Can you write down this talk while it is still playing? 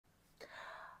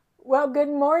Well, good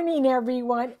morning,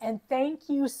 everyone, and thank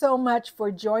you so much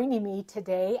for joining me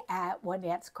today at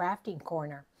Juanette's Crafting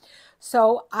Corner.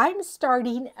 So, I'm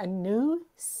starting a new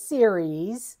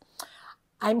series.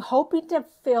 I'm hoping to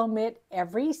film it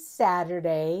every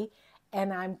Saturday,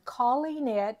 and I'm calling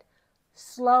it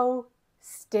Slow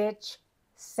Stitch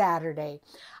Saturday.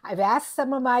 I've asked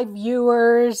some of my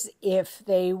viewers if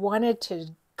they wanted to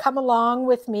come along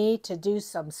with me to do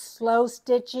some slow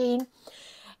stitching,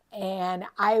 and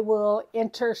I will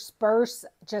intersperse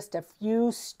just a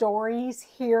few stories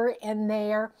here and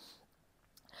there.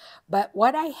 But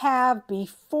what I have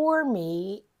before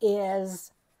me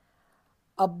is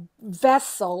a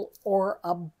vessel or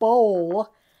a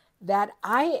bowl that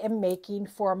I am making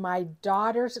for my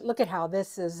daughters. Look at how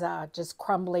this is just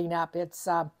crumbling up. It's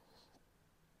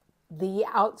the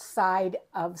outside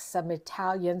of some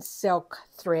Italian silk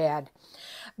thread.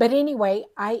 But anyway,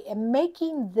 I am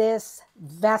making this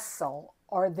vessel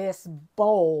or this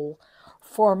bowl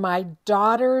for my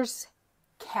daughter's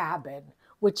cabin,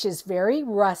 which is very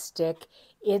rustic.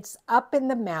 It's up in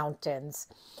the mountains.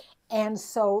 And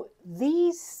so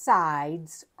these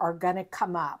sides are going to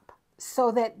come up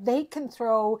so that they can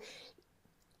throw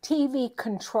TV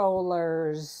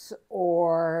controllers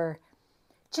or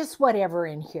just whatever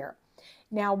in here.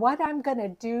 Now, what I'm going to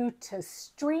do to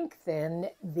strengthen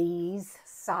these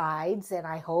sides, and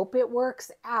I hope it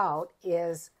works out,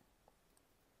 is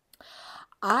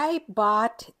I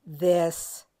bought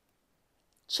this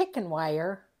chicken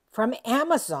wire from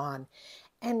Amazon.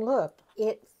 And look,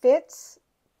 it fits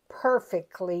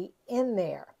perfectly in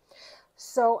there.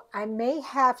 So I may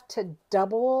have to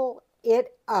double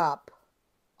it up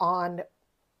on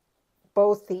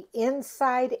both the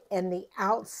inside and the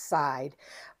outside.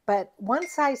 But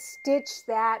once I stitch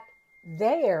that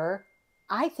there,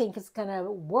 I think it's going to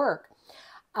work.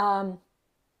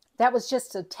 That was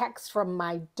just a text from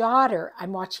my daughter.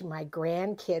 I'm watching my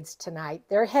grandkids tonight.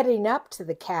 They're heading up to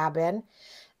the cabin.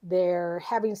 They're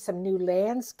having some new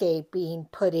landscaping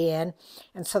put in,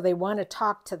 and so they want to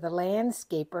talk to the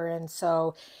landscaper. And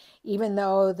so even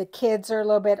though the kids are a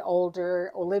little bit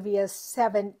older, Olivia's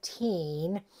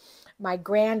 17, my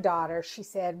granddaughter, she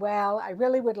said, well, I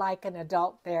really would like an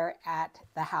adult there at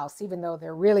the house, even though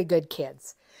they're really good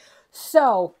kids.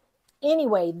 So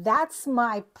anyway, that's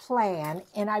my plan,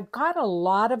 and I've got a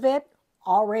lot of it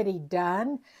already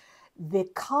done. The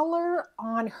color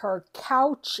on her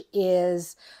couch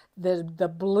is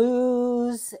the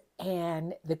blues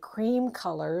and the cream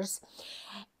colors,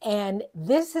 and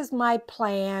this is my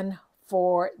plan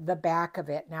for the back of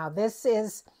it. Now, this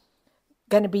is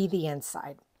going to be the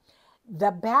inside.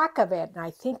 The back of it, and I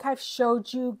think I've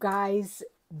showed you guys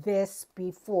this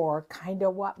before, kind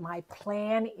of what my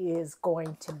plan is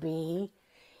going to be,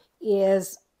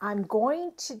 is I'm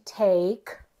going to take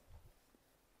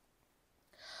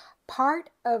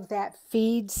part of that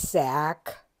feed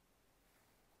sack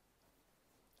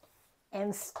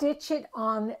and stitch it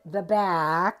on the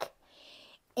back,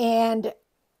 and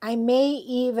I may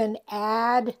even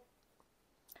add,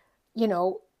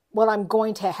 well, I'm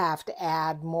going to have to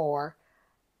add more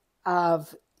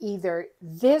of either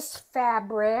this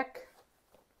fabric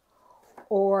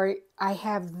or I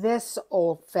have this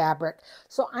old fabric.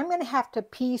 So I'm going to have to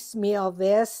piecemeal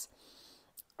this.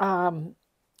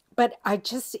 But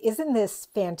isn't this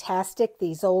fantastic,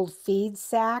 these old feed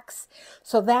sacks?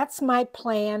 So that's my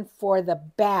plan for the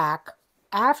back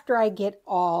after I get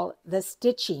all the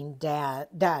stitching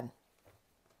done.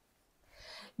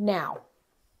 Now,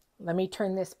 let me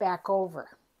turn this back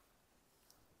over.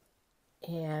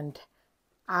 And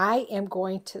I am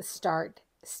going to start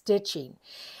stitching.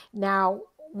 Now,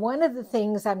 one of the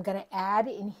things I'm going to add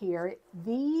in here,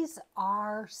 these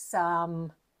are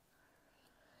some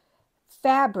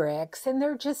fabrics, and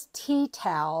they're just tea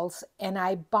towels, and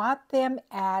I bought them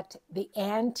at the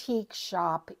antique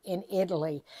shop in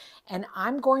Italy, and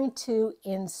I'm going to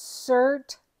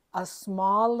insert a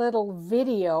small little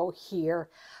video here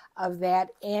of that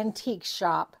antique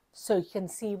shop so you can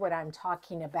see what I'm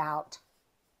talking about.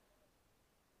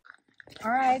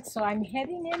 All right, so I'm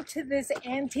heading into this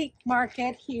antique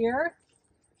market here,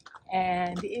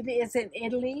 and it is in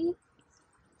Italy,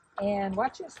 and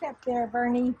watch your step there,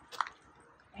 Bernie.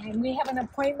 And we have an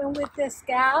appointment with this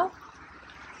gal.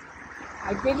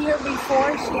 I've been here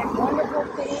before. She had wonderful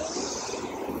things.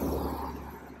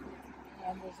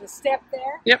 And there's a step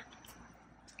there. Yep.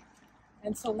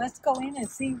 And so let's go in and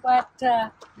see what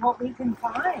we can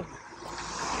find.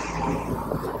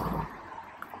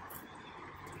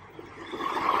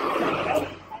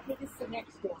 I think it's the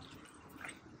next door.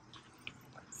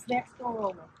 It's next door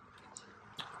over.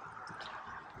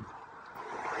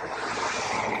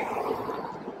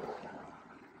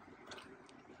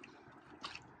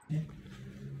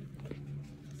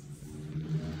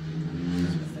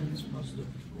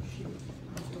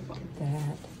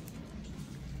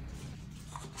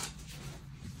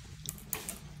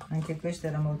 Anche questo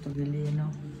era molto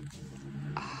bellino.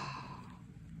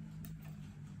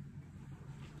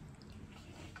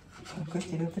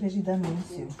 Questi li ho presi da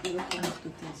Nunzio.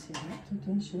 Tutti insieme? Tutti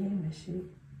insieme,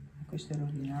 sì. Questo è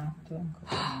rovinato,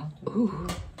 ancora rovinato.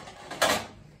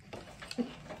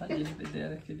 Faglieli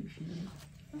vedere che li filmi.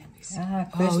 Ah,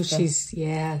 questo Oh, she's,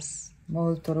 yes.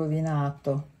 molto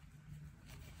rovinato.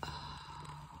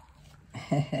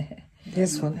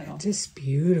 This one, just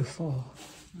beautiful.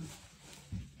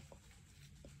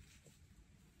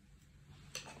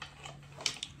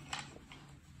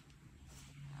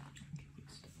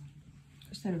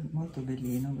 Questo è molto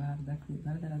bellino, guarda qui,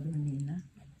 guarda la donnina.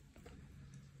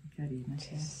 È carina,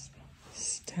 sì.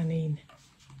 Stunning.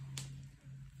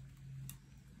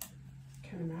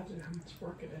 Can't imagine how much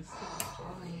work it is.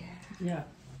 Yeah.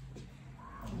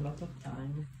 A lot of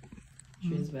time.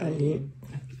 She's very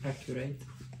accurate.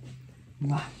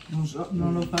 Ma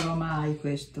non lo farò mai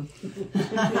questo.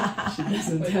 She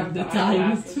doesn't have the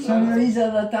time. Sono risa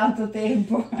da tanto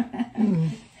tempo.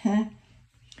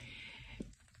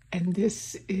 And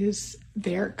this is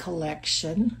their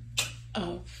collection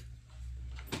of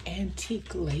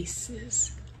antique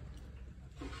laces.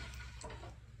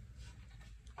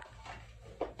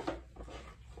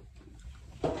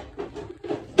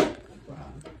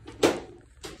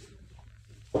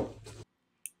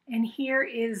 And here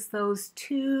is those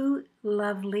two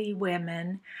lovely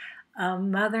women, a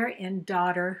mother and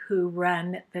daughter, who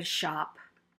run the shop.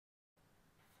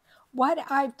 What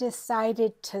I've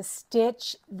decided to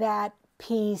stitch that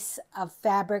piece of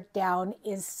fabric down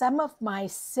is some of my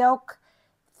silk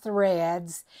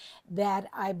threads that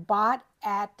I bought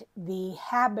at the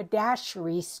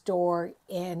haberdashery store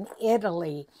in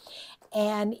Italy.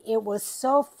 And it was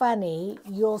so funny.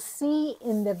 You'll see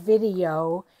in the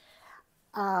video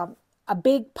a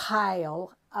big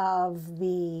pile of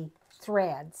the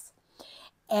threads.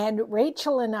 And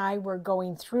Rachel and I were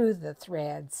going through the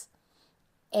threads.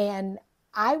 And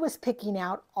I was picking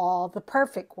out all the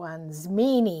perfect ones,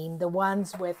 meaning the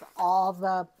ones with all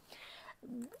the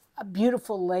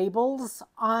beautiful labels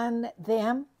on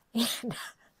them.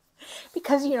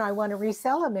 Because, you know, I want to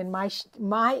resell them in my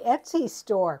Etsy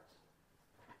store.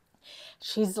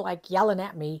 She's like yelling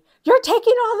at me, "You're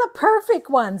taking all the perfect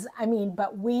ones." I mean,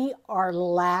 but we are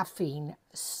laughing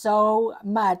so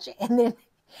much. And then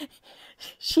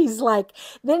she's like,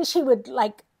 then she would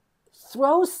like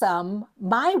throw some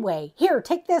my way. "Here,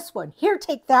 take this one. Here,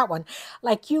 take that one."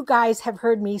 Like you guys have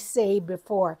heard me say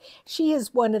before, she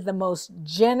is one of the most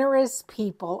generous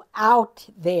people out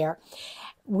there.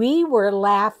 We were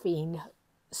laughing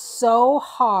so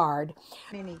hard.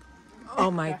 Oh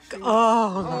my God.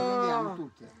 Oh.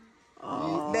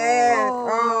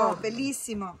 Oh,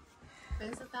 bellissimo.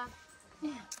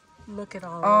 Look at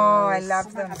all Oh, I those.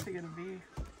 love them.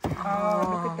 Oh,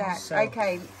 look at that. So-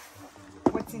 Okay,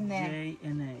 what's in there? J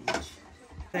and H.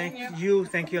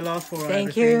 Thank you a lot for Thank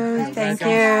everything. you. Thank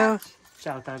you.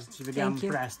 Ciao, Taz, ci vediamo Thank you.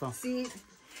 presto. Sì.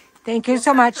 Thank you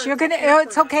so much. You're gonna.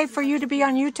 It's okay for you to be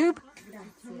on YouTube.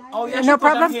 Oh, yes, No you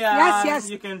put them problem. here. Yes, yes.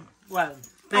 You can, well,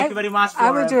 thank you very much for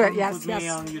I will do it. put Yes, me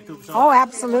yes. on YouTube. So Oh,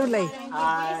 absolutely.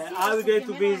 I will get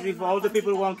to visit. For all the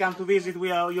people who want to come to visit,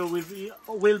 you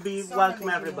will be welcome,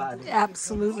 everybody.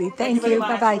 Absolutely. you Thank very you.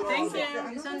 much. Bye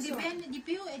bye. Sono dipende di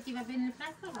più e ti va bene il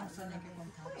prezzo, non so neanche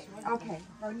contarlo. Ok,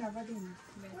 no, va bene.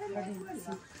 Va bene,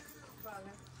 sì.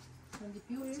 Sono di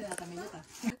più, c'è data meglio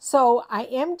te. So I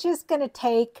am just going to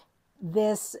take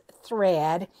this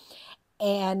thread,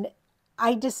 and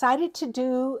I decided to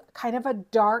do kind of a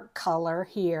dark color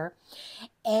here.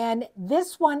 And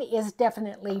this one is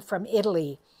definitely from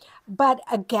Italy. But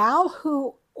a gal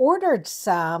who ordered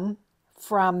some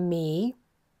from me,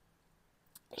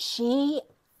 she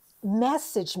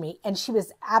messaged me, and she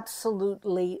was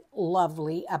absolutely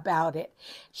lovely about it.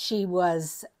 She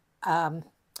was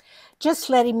just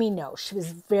letting me know. She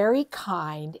was very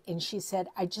kind, and she said,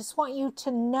 "I just want you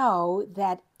to know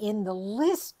that in the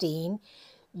listing,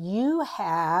 you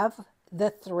have the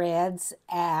threads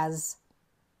as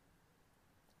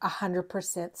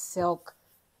 100% silk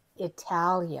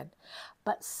Italian,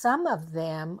 but some of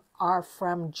them are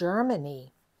from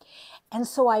Germany." And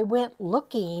so I went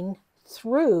looking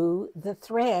through the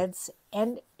threads,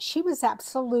 and she was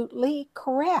absolutely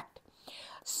correct.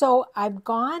 So I've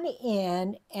gone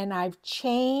in and I've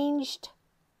changed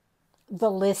the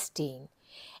listing.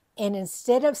 And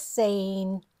instead of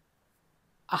saying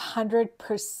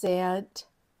 100%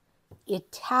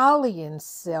 Italian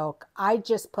silk, I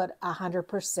just put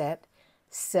 100%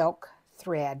 silk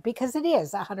thread, because it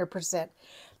is 100%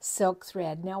 silk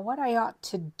thread. Now what I ought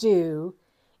to do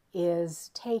is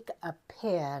take a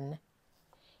pen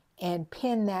and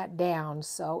pin that down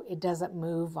so it doesn't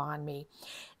move on me.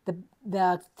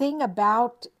 The thing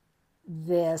about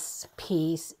this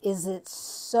piece is it's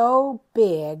so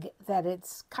big that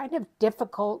it's kind of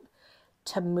difficult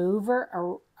to move her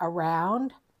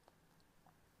around.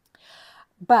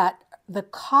 But the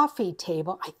coffee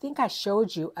table, I think I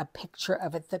showed you a picture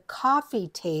of it. The coffee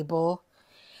table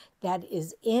that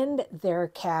is in their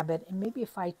cabin, and maybe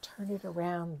if I turn it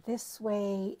around this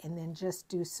way and then just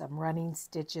do some running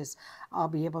stitches, I'll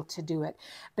be able to do it.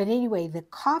 But anyway, the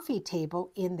coffee table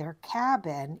in their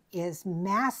cabin is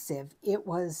massive. It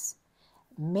was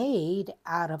made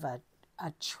out of a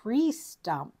tree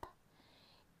stump,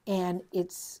 and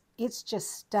it's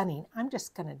just stunning. I'm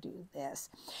just going to do this.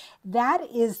 That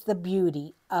is the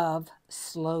beauty of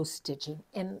slow stitching.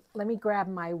 And let me grab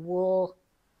my wool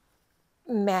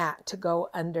mat to go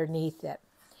underneath it.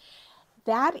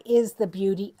 That is the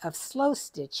beauty of slow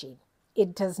stitching.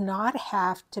 It does not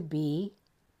have to be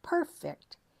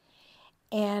perfect.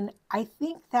 And I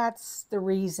think that's the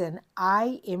reason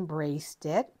I embraced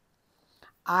it.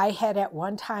 I had at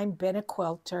one time been a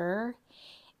quilter,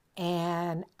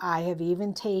 and I have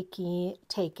even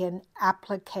taken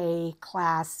applique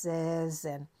classes.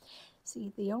 And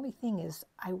see, the only thing is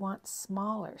I want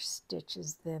smaller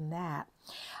stitches than that.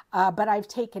 But I've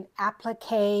taken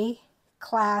applique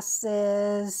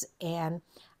classes, and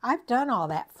I've done all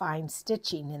that fine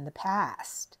stitching in the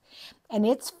past. And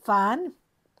it's fun,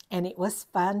 and it was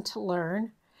fun to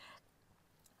learn.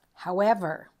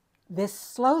 However, this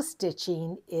slow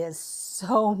stitching is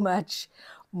so much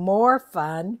more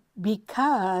fun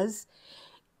because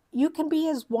you can be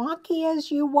as wonky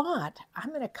as you want. I'm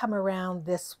going to come around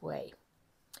this way.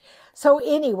 So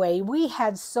anyway, we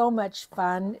had so much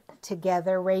fun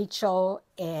together, Rachel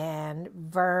and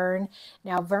Vern.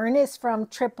 Now, Vern is from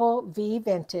Triple V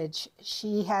Vintage.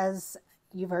 She has,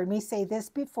 you've heard me say this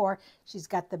before, she's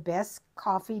got the best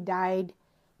coffee dyed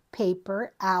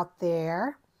paper out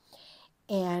there.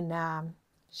 And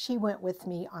she went with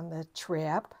me on the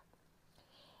trip.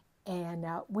 And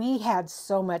we had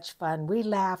so much fun. We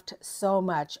laughed so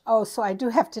much. Oh, so I do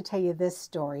have to tell you this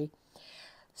story.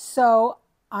 So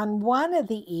on one of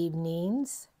the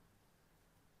evenings,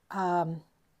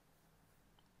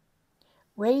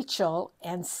 Rachel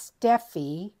and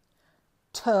Steffi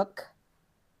took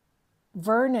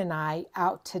Vern and I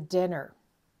out to dinner.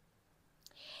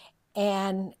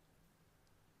 And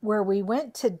where we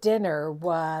went to dinner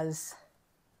was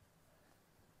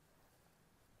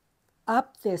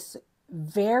up this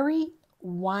very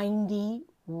windy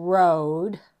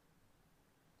road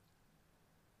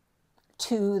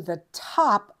to the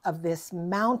top of this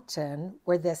mountain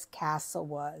where this castle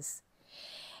was.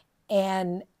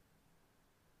 And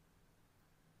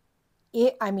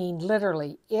it, I mean,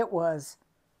 literally, it was.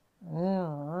 Now,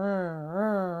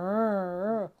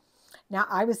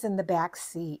 I was in the back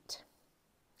seat,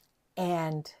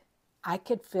 and I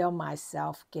could feel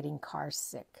myself getting car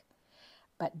sick.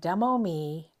 But dumb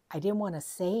me, I didn't want to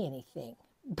say anything.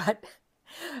 But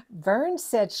Vern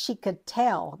said she could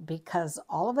tell because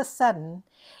all of a sudden,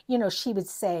 you know, she would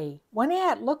say,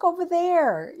 Juanette, look over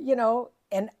there, you know,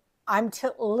 and I'm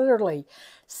literally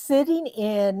sitting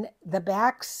in the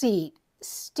back seat,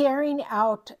 staring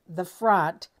out the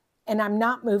front, and I'm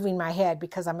not moving my head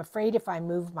because I'm afraid if I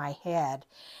move my head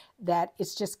that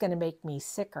it's just going to make me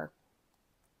sicker.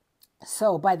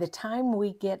 So by the time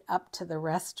we get up to the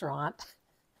restaurant,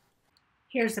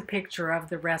 here's a picture of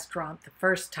the restaurant the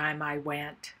first time I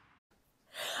went.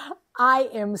 I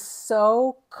am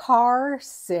so car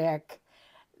sick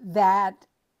that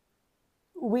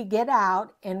we get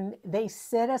out and they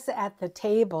sit us at the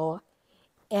table,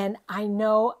 and I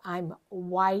know I'm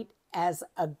white as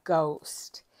a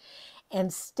ghost.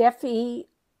 And Steffi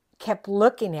kept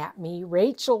looking at me.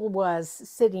 Rachel was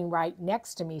sitting right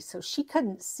next to me, so she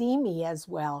couldn't see me as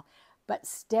well. But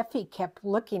Steffi kept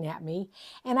looking at me.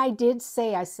 And I did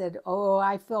say, I said, oh,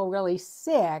 I feel really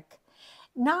sick.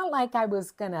 Not like I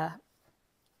was going to,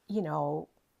 you know,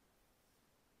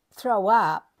 throw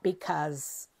up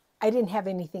because I didn't have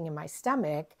anything in my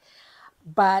stomach.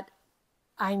 But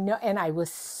I know, and I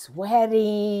was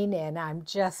sweating, and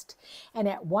and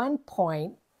at one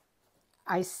point,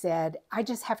 I said, I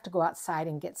just have to go outside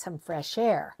and get some fresh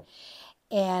air.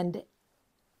 And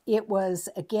it was,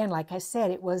 again, like I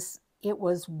said, it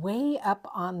was way up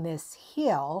on this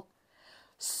hill.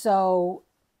 So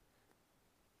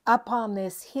up on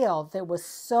this hill, there was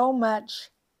so much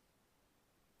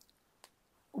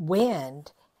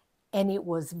wind, and it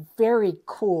was very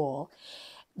cool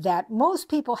that most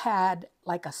people had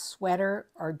like a sweater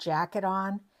or jacket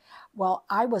on. Well,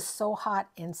 I was so hot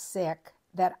and sick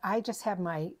that I just have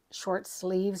my short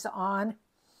sleeves on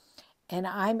and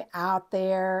I'm out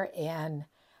there and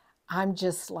I'm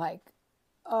just like,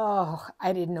 oh,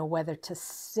 I didn't know whether to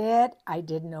sit. I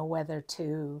didn't know whether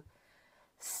to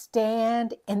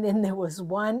stand. And then there was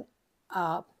one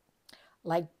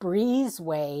like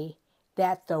breezeway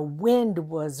that the wind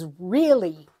was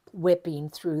really whipping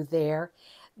through there,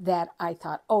 that I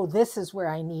thought, oh, this is where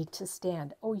I need to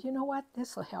stand. Oh, you know what?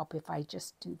 This will help if I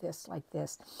just do this like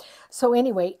this. So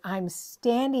anyway, I'm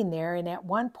standing there, and at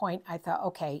one point I thought,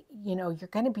 okay, you know, you're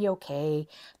going to be okay.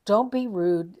 Don't be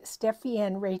rude. Steffi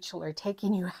and Rachel are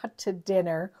taking you out to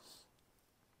dinner.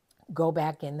 Go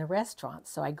back in the restaurant.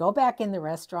 So I go back in the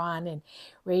restaurant, and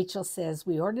Rachel says,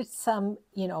 we ordered some,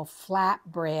 you know, flat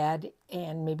bread,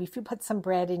 and maybe if you put some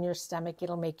bread in your stomach,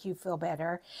 it'll make you feel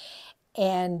better.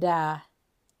 And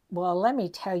well, let me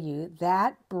tell you,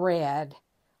 that bread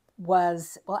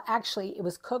was, well, actually, it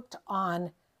was cooked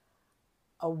on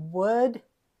a wood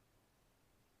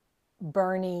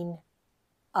burning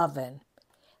oven.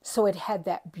 So it had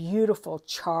that beautiful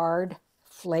charred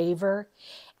flavor.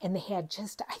 And they had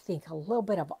just, I think, a little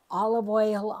bit of olive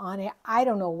oil on it. I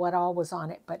don't know what all was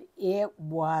on it, but it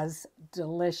was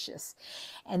delicious.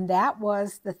 And that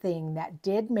was the thing that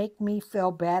did make me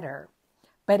feel better.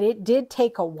 But it did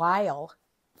take a while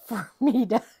for me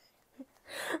to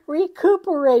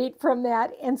recuperate from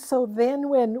that. And so then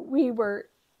when we were,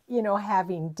 you know,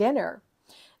 having dinner,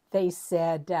 they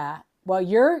said, well,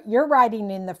 you're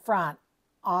riding in the front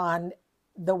on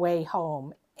the way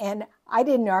home. And I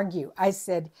didn't argue. I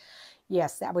said,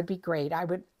 yes, that would be great.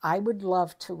 I would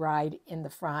love to ride in the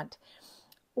front.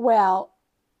 Well,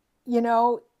 you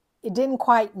know, it didn't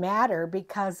quite matter,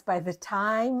 because by the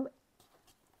time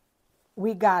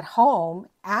we got home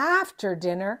after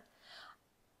dinner,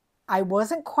 I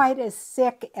wasn't quite as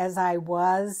sick as I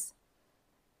was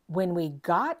when we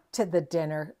got to the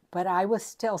dinner, but I was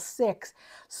still sick.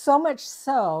 So much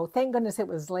so, thank goodness it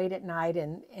was late at night,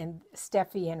 and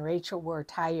Steffi and Rachel were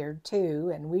tired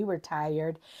too, and we were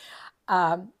tired,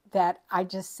 that I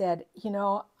just said, you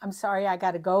know, I'm sorry, I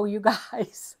got to go, you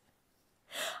guys.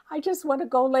 I just want to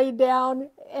go lay down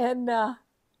and,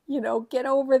 you know, get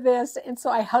over this. And so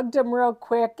I hugged him real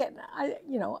quick, and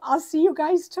you know, I'll see you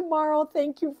guys tomorrow.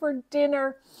 Thank you for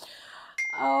dinner.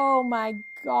 Oh my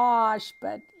gosh,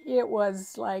 but it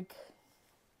was like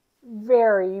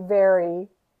very, very,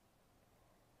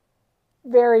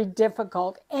 very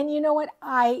difficult. And you know what?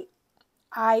 I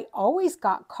always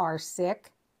got car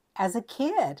sick as a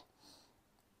kid.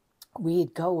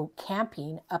 We'd go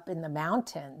camping up in the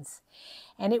mountains,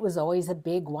 and it was always a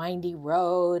big windy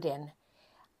road. And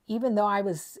even though I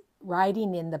was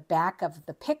riding in the back of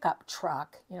the pickup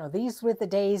truck, you know, these were the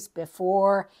days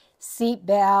before seat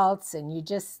belts, and you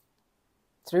just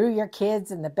threw your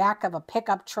kids in the back of a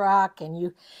pickup truck and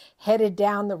you headed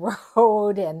down the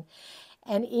road.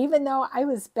 And even though I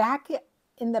was back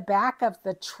in the back of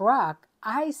the truck,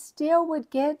 I still would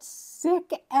get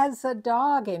sick as a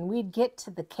dog. And we'd get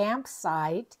to the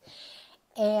campsite,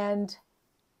 and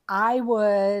I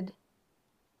would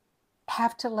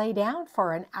have to lay down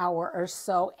for an hour or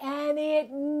so, and it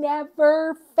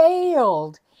never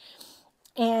failed.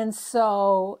 And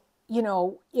so, you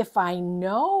know, if I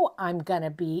know I'm going to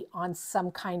be on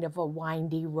some kind of a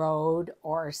windy road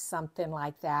or something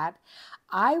like that,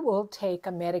 I will take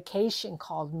a medication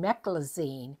called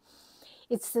meclizine.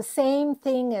 It's the same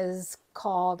thing as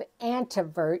called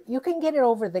Antivert. You can get it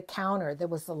over the counter. There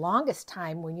was the longest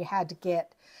time when you had to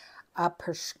get a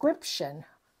prescription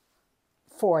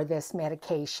for this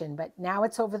medication, but now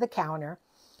it's over the counter.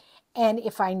 And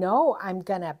if I know I'm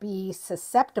going to be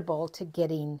susceptible to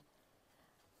getting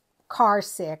car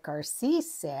sick or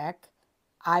seasick,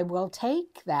 I will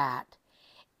take that.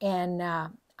 And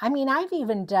I mean, I've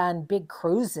even done big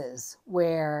cruises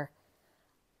where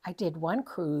I did one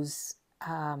cruise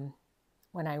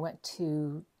when I went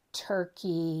to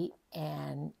Turkey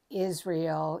and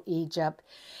Israel, Egypt,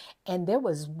 and there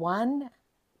was one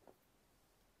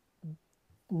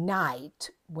night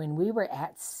when we were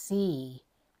at sea,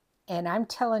 and I'm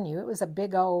telling you, it was a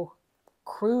big old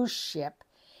cruise ship,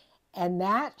 and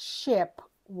that ship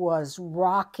was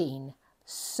rocking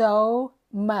so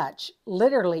much.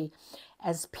 Literally,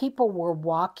 as people were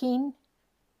walking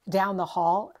down the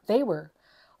hall, they were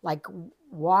like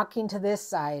walking to this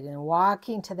side and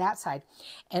walking to that side.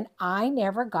 And I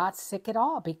never got sick at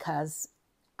all, because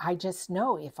I just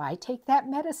know if I take that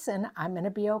medicine, I'm going to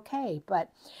be okay.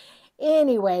 But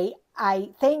anyway,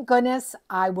 thank goodness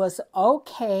I was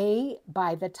okay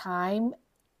by the time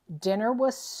dinner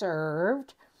was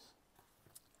served,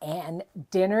 and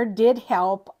dinner did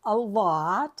help a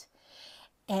lot.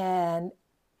 And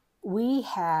we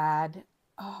had,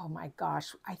 oh my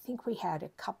gosh, I think we had a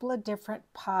couple of different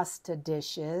pasta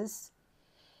dishes.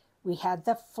 We had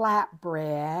the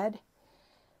flatbread.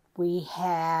 We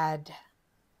had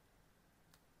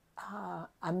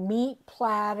a meat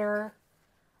platter,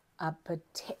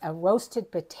 a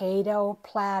roasted potato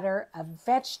platter, a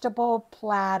vegetable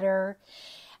platter.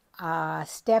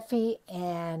 Steffi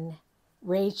and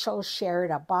Rachel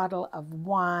shared a bottle of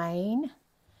wine.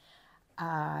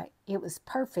 It was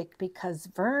perfect because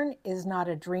Vern is not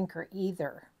a drinker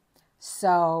either.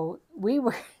 So we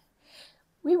were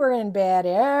in bed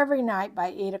every night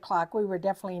by 8 o'clock. We were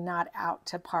definitely not out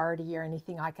to party or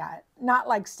anything like that. Not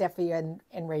like Steffi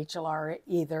and Rachel are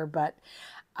either, but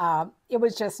it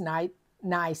was just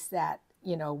nice that,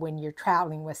 you know, when you're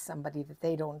traveling with somebody that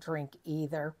they don't drink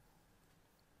either.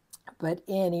 But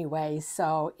anyway,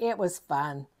 so it was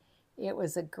fun. It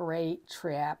was a great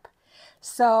trip.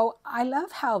 So I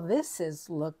love how this is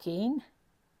looking.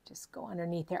 Just go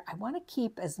underneath there. I want to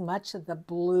keep as much of the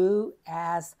blue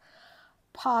as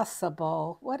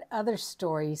possible. What other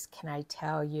stories can I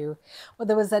tell you? Well,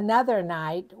 there was another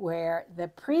night where the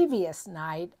previous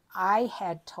night I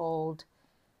had told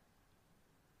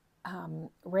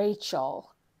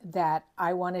Rachel that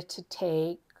I wanted to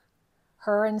take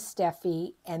her and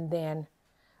Steffi and then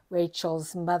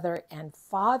Rachel's mother and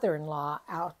father-in-law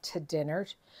out to dinner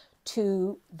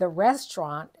to the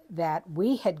restaurant that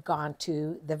we had gone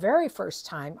to the very first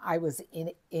time I was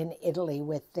in Italy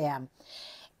with them.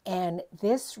 And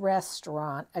this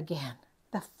restaurant, again,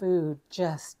 the food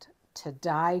just to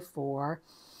die for.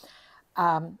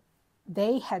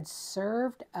 They had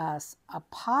served us a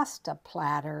pasta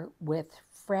platter with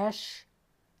fresh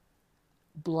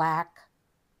black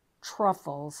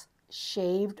truffles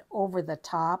shaved over the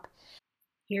top.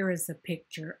 Here is a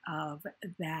picture of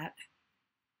that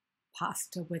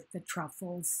pasta with the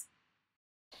truffles.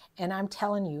 And I'm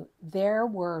telling you, there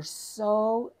were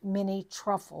so many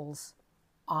truffles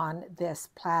on this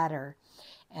platter.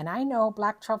 And I know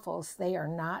black truffles, they are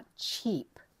not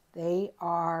cheap. They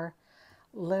are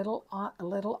a little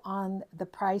on the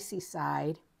pricey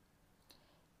side.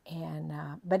 And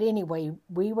but anyway,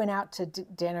 we went out to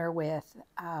dinner with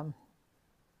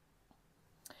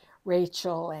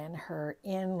Rachel and her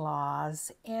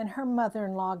in-laws, and her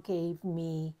mother-in-law gave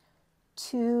me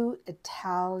 2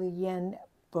 Italian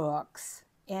books,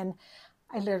 and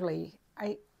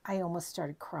I almost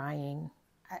started crying.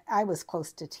 I was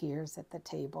close to tears at the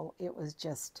table. It was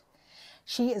just,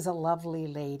 she is a lovely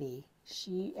lady.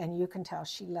 And you can tell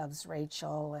she loves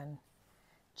Rachel, and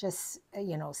just,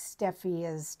 you know, Steffi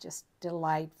is just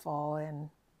delightful, and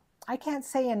I can't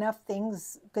say enough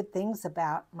good things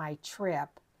about my trip.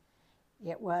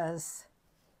 It was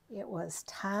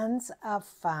tons of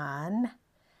fun.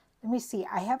 Let me see,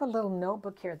 I have a little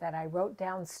notebook here that I wrote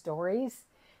down stories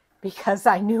because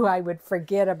I knew I would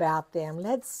forget about them.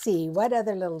 Let's see, what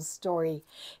other little story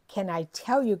can I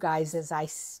tell you guys as I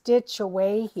stitch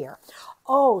away here?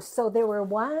 Oh, so there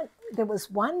was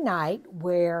one night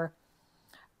where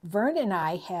Vern and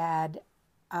I had,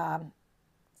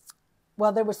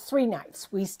 well, there was 3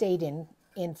 nights. We stayed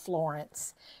in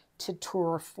Florence to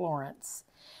tour Florence.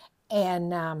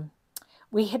 And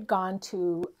we had gone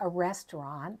to a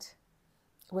restaurant.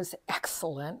 It was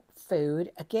excellent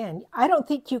food. Again, I don't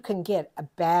think you can get a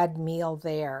bad meal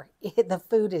there. The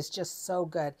food is just so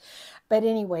good. But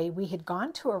anyway, we had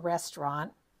gone to a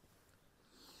restaurant,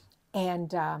 and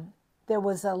there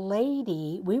was a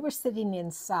lady. We were sitting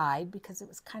inside because it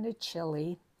was kind of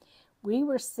chilly. We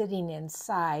were sitting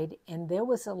inside, and there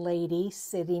was a lady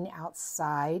sitting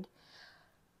outside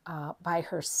by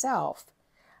herself.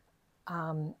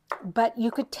 But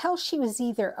you could tell she was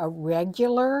either a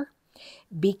regular,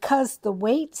 because the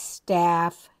wait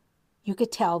staff, you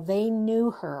could tell they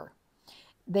knew her.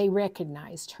 They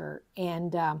recognized her.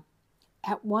 And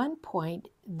at one point,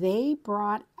 they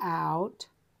brought out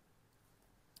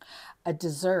a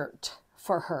dessert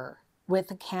for her with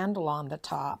a candle on the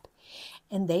top.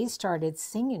 And they started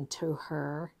singing to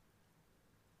her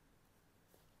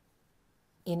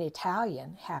in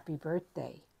Italian, "Happy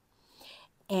Birthday."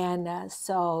 And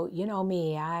so, you know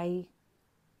me, I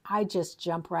just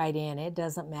jump right in. It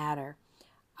doesn't matter.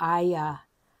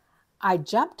 I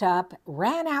jumped up,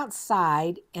 ran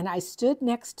outside, and I stood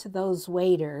next to those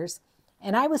waiters,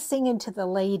 and I was singing to the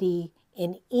lady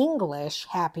in English,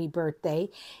 "Happy Birthday."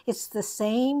 It's the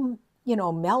same, you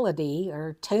know, melody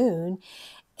or tune.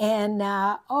 And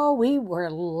oh, we were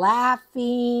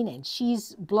laughing, and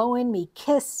she's blowing me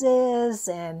kisses,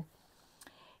 and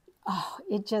oh,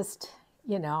 it just,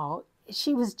 you know,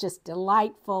 she was just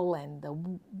delightful, and the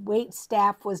wait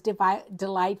staff was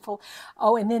delightful.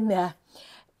 Oh, and then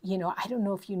I don't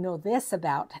know if you know this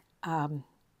about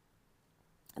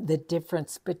the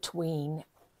difference between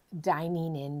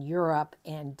dining in Europe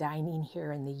and dining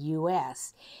here in the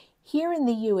U.S. Here in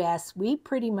the U.S., we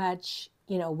pretty much,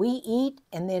 we eat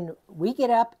and then we get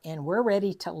up and we're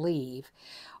ready to leave.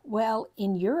 Well,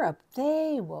 in Europe,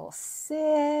 they will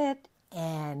sit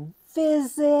and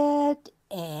visit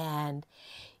and,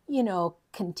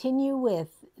 continue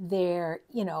with their,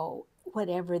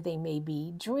 whatever they may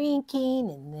be drinking,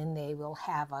 and then they will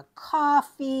have a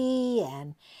coffee,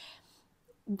 and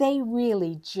they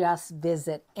really just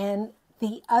visit. And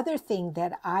the other thing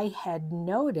that I had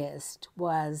noticed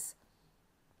was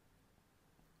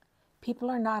people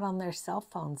are not on their cell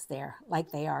phones there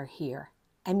like they are here.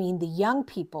 I mean, the young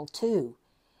people too.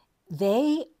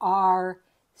 They are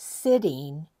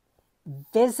sitting,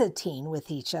 visiting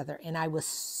with each other. And I was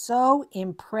so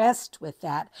impressed with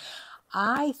that.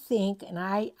 I think, and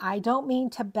I don't mean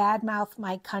to badmouth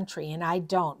my country, and I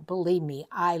don't, believe me.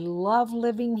 I love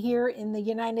living here in the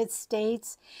United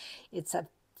States. It's a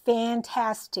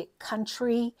fantastic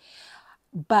country,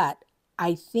 but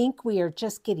I think we are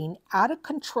just getting out of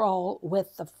control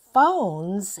with the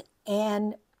phones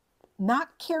and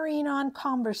not carrying on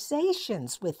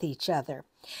conversations with each other.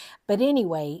 But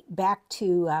anyway, back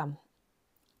to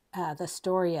the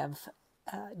story of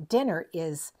dinner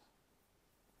is,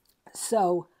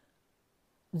 so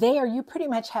there you pretty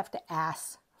much have to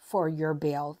ask for your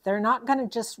bill. They're not going to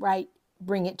just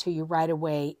bring it to you right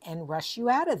away and rush you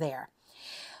out of there.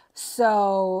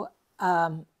 So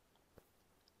I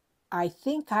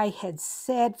think I had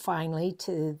said finally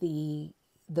to the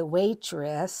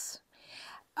waitress,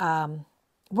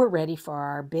 we're ready for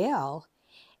our bill.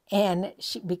 And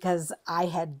because I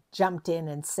had jumped in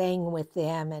and sang with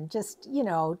them and just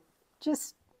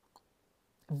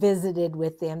visited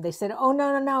with them, they said, oh,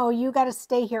 no, you got to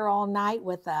stay here all night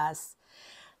with us.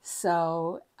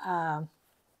 So, I'm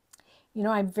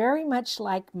very much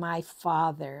like my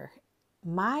father.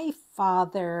 My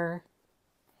father,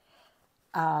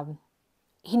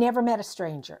 he never met a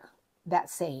stranger, that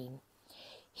saying.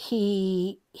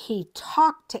 He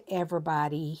talked to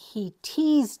everybody. He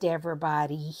teased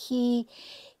everybody. He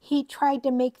tried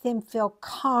to make them feel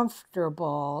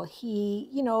comfortable.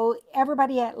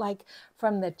 Everybody at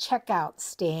from the checkout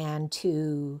stand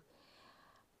to,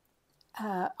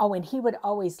 and he would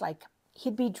always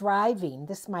he'd be driving.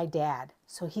 This is my dad.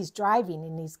 So he's driving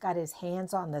and he's got his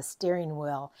hands on the steering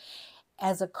wheel.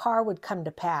 As a car would come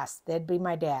to pass, that'd be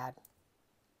my dad,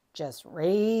 just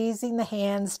raising the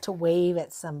hands to wave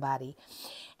at somebody.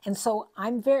 And so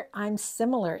I'm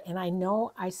similar, and I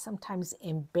know I sometimes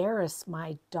embarrass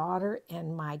my daughter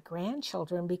and my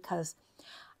grandchildren because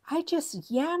I just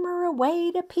yammer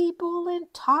away to people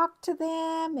and talk to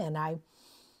them, and I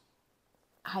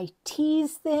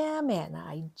tease them and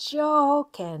I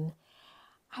joke, and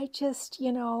I just,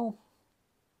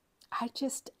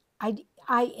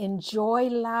 I enjoy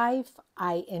life.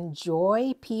 I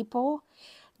enjoy people.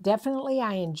 Definitely,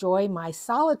 I enjoy my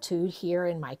solitude here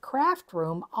in my craft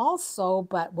room also,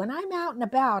 but when I'm out and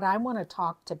about, I want to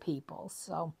talk to people.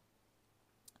 So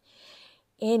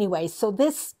anyway, so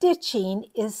this stitching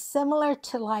is similar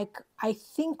to I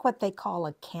think what they call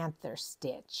a canter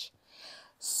stitch.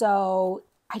 So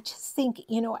I just think,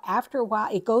 after a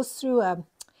while, it goes through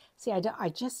I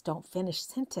just don't finish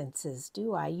sentences,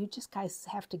 do I? You just guys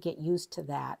have to get used to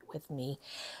that with me.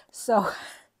 So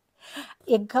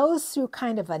it goes through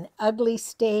kind of an ugly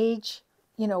stage,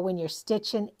 when you're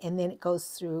stitching, and then it goes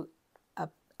through a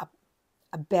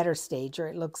better stage, or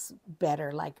it looks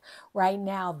better. Like right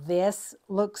now, this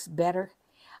looks better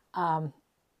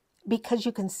because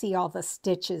you can see all the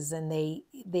stitches, and they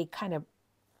kind of,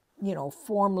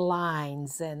 form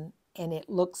lines, and it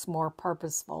looks more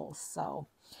purposeful. So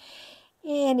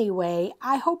anyway,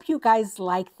 I hope you guys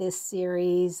like this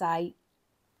series. I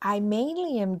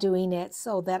mainly am doing it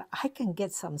so that I can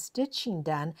get some stitching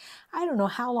done. I don't know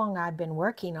how long I've been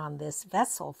working on this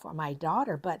vessel for my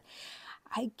daughter, but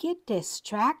I get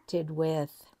distracted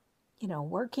with,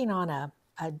 working on a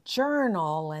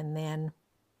journal, and then,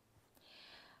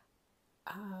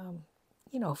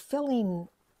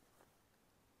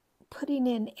 putting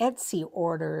in Etsy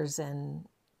orders and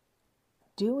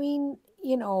doing,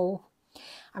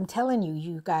 I'm telling you,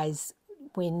 you guys,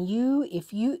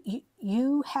 if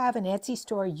you have an Etsy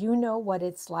store, you know what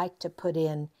it's like to put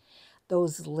in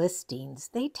those listings.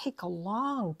 They take a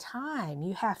long time.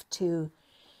 You have to,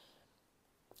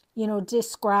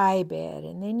 describe it,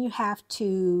 and then you have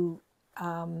to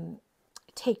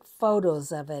take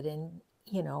photos of it. And,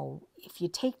 if you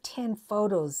take 10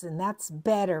 photos, then that's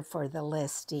better for the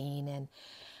listing. And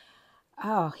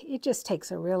oh, it just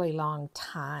takes a really long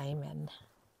time. And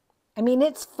I mean,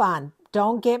 it's fun.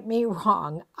 Don't get me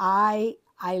wrong. I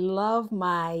love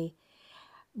my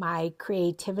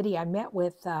creativity. I met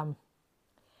with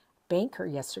banker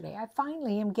yesterday. I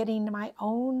finally am getting my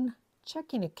own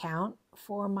checking account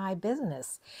for my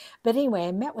business. But anyway,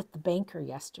 I met with the banker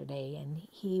yesterday, and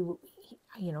he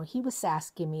was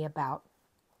asking me about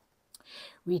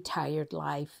retired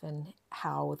life and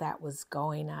how that was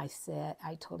going. I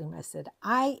told him,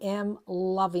 I am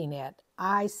loving it.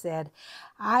 I said,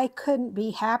 I couldn't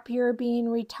be happier being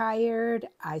retired.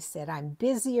 I said, I'm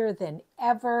busier than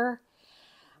ever.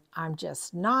 I'm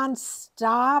just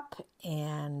nonstop.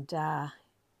 And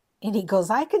he goes,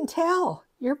 I can tell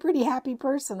you're a pretty happy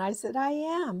person. I said, I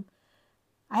am.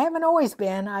 I haven't always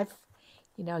been. I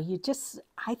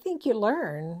think you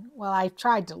learn. Well, I've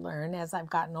tried to learn as I've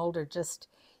gotten older, just,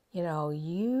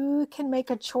 you can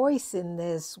make a choice in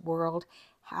this world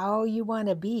how you want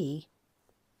to be,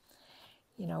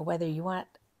 whether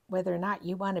or not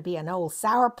you want to be an old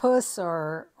sourpuss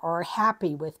or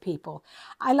happy with people.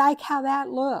 I like how that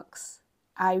looks.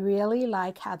 I really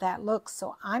like how that looks.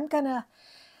 So I'm going to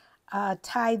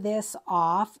tie this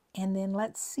off, and then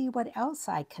let's see what else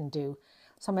I can do.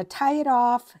 So I'm going to tie it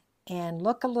off and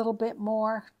look a little bit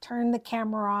more, turn the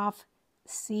camera off,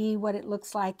 see what it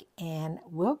looks like, and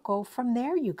we'll go from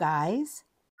there, you guys.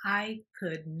 I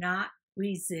could not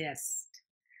resist.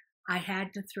 I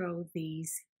had to throw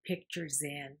these pictures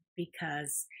in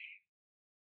because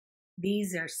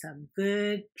these are some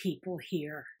good people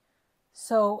here.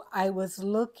 So I was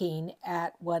looking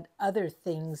at what other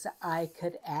things I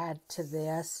could add to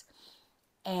this,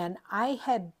 and I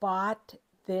had bought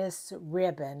this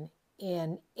ribbon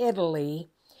in Italy.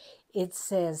 It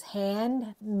says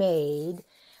handmade,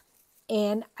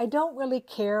 and I don't really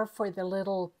care for the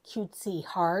little cutesy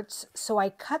hearts, so I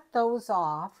cut those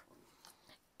off,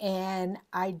 and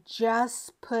I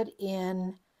just put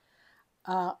in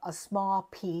a small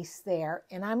piece there,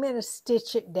 and I'm going to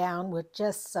stitch it down with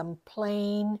just some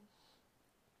plain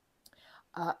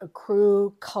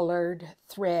ecru colored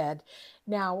thread.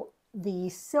 Now, the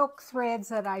silk threads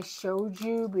that I showed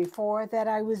you before that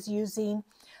I was using,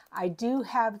 I do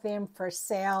have them for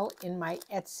sale in my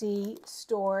Etsy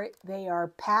store. They are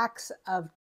packs of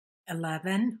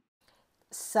 11.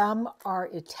 Some are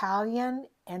Italian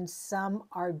and some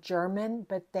are German,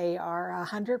 but they are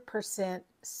 100%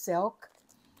 silk.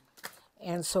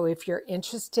 And so if you're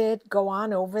interested, go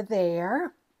on over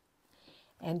there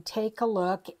and take a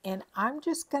look. And I'm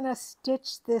just going to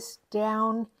stitch this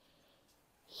down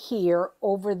here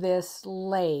over this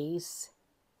lace.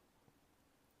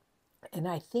 And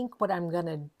I think what I'm going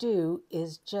to do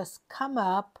is just come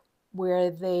up where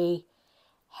they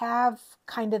have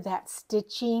kind of that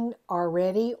stitching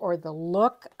already, or the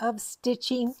look of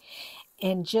stitching,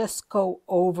 and just go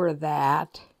over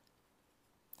that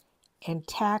and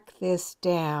tack this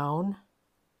down.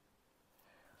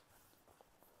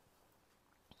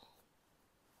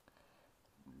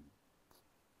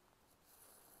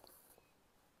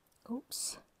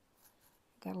 Oops,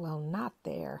 got a little knot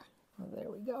there. Oh, there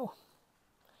we go.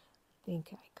 I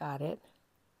think I got it.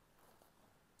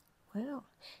 Well,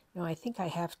 no, I think I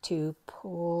have to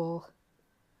pull.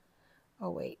 Oh,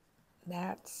 wait,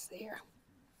 that's there.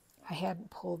 I hadn't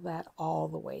pulled that all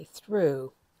the way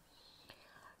through.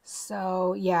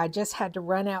 So, yeah, I just had to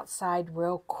run outside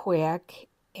real quick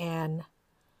and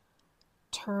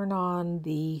turn on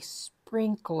the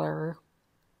sprinkler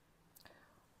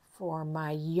for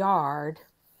my yard.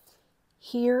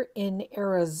 Here in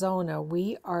Arizona,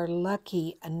 we are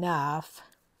lucky enough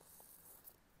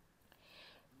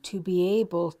to be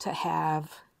able to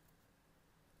have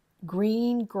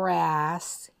green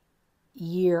grass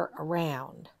year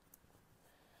around.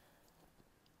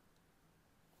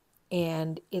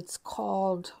 And it's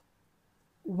called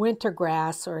winter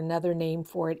grass, or another name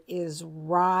for it is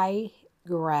rye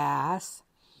grass.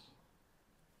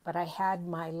 But I had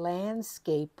my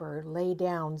landscaper lay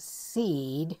down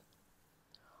seed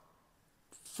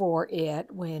for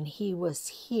it when he was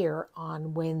here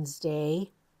on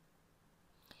Wednesday.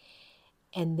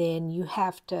 And then you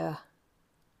have to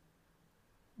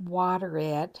water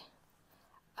it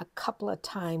a couple of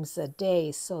times a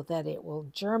day so that it will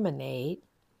germinate.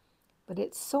 But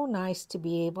it's so nice to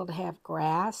be able to have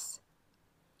grass,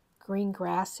 green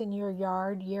grass in your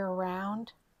yard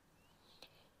year-round.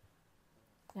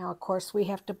 Now, of course, we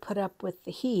have to put up with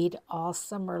the heat all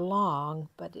summer long,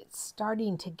 but it's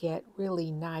starting to get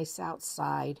really nice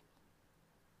outside.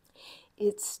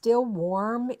 It's still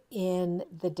warm in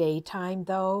the daytime,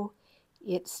 though.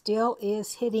 It still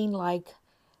is hitting like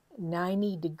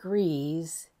 90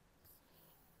 degrees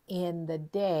in the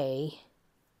day,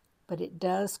 but it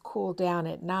does cool down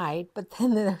at night. But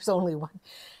then there's only one.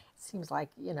 It seems like,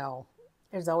 you know,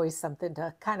 there's always something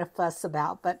to kind of fuss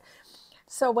about. But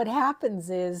so what happens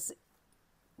is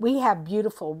we have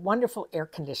beautiful, wonderful air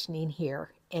conditioning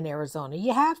here in Arizona.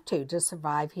 You have to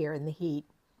survive here in the heat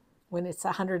when it's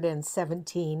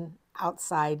 117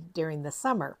 outside during the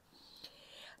summer.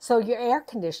 So your air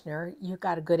conditioner, you've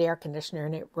got a good air conditioner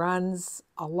and it runs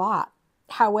a lot.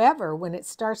 However, when it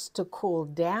starts to cool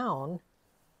down,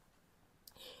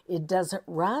 it doesn't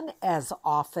run as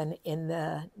often in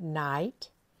the night.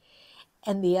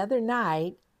 And the other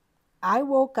night, I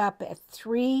woke up at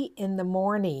 3 in the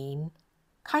morning,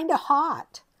 kind of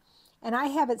hot. And I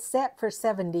have it set for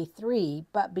 73,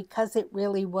 but because it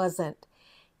really wasn't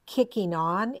kicking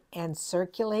on and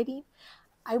circulating,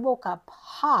 I woke up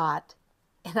hot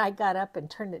and I got up and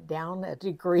turned it down a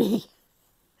degree.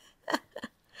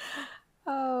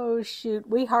 Oh, shoot.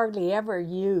 We hardly ever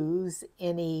use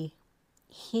any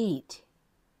heat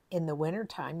in the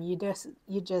wintertime. You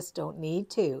just don't need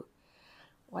to.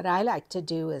 What I like to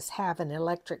do is have an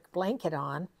electric blanket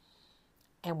on,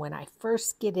 and when I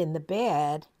first get in the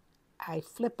bed, I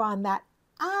flip on that.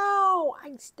 Ow!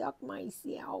 I stuck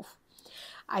myself.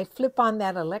 I flip on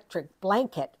that electric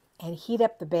blanket and heat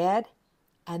up the bed,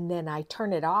 and then I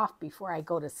turn it off before I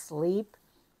go to sleep,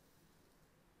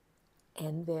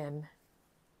 and then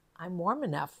I'm warm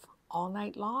enough all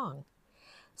night long.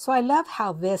 So I love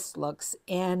how this looks,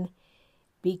 and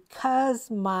because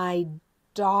my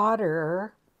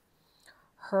daughter,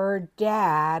 her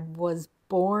dad was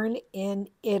born in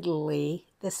Italy,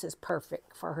 this is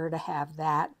perfect for her to have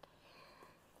that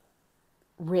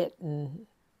written,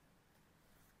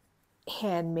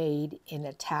 handmade in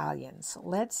Italian. So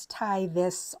let's tie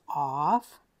this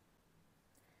off.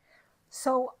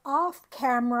 So off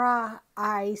camera,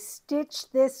 I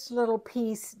stitched this little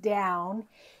piece down.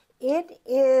 It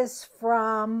is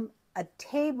from a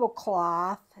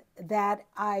tablecloth that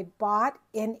I bought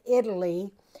in Italy,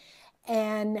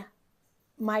 and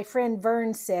my friend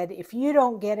Vern said, if you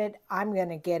don't get it, I'm going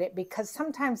to get it, because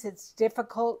sometimes it's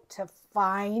difficult to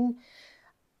find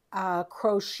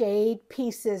crocheted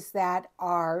pieces that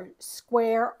are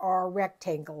square or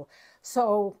rectangle.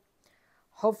 So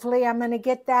hopefully I'm going to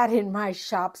get that in my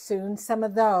shop soon, some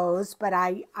of those. But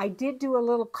I did do a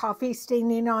little coffee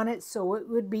staining on it so it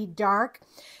would be dark.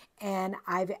 And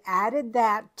I've added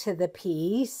that to the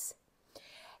piece.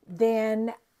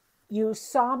 Then you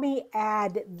saw me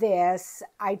add this.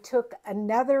 I took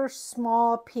another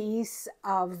small piece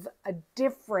of a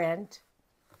different,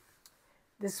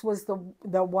 this was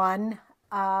the one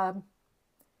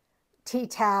tea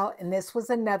towel, and this was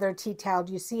another tea towel.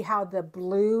 Do you see how the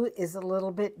blue is a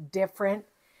little bit different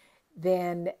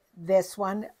than this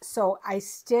one? So I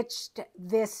stitched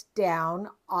this down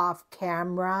off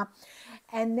camera,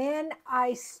 and then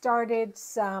I started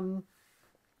some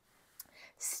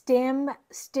stem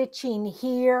stitching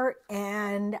here,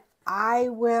 and I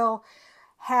will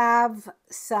have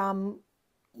some,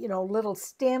 you know, little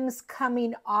stems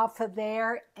coming off of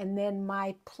there. And then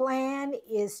my plan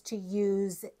is to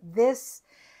use this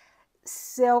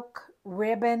silk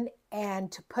ribbon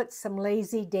and to put some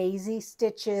lazy daisy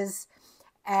stitches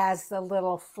as the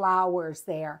little flowers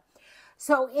there.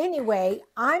 So anyway,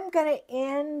 I'm going to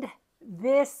end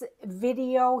this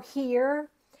video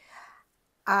here.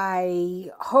 I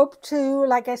hope to,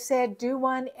 like I said, do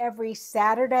one every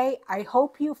Saturday. I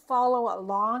hope you follow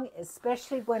along,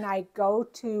 especially when I go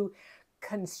to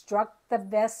construct the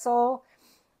vessel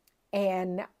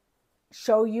and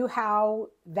show you how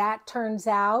that turns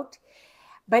out.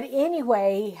 But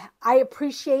anyway, I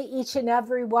appreciate each and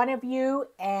every one of you,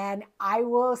 and I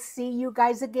will see you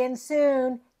guys again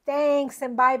soon. Thanks,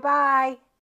 and bye-bye.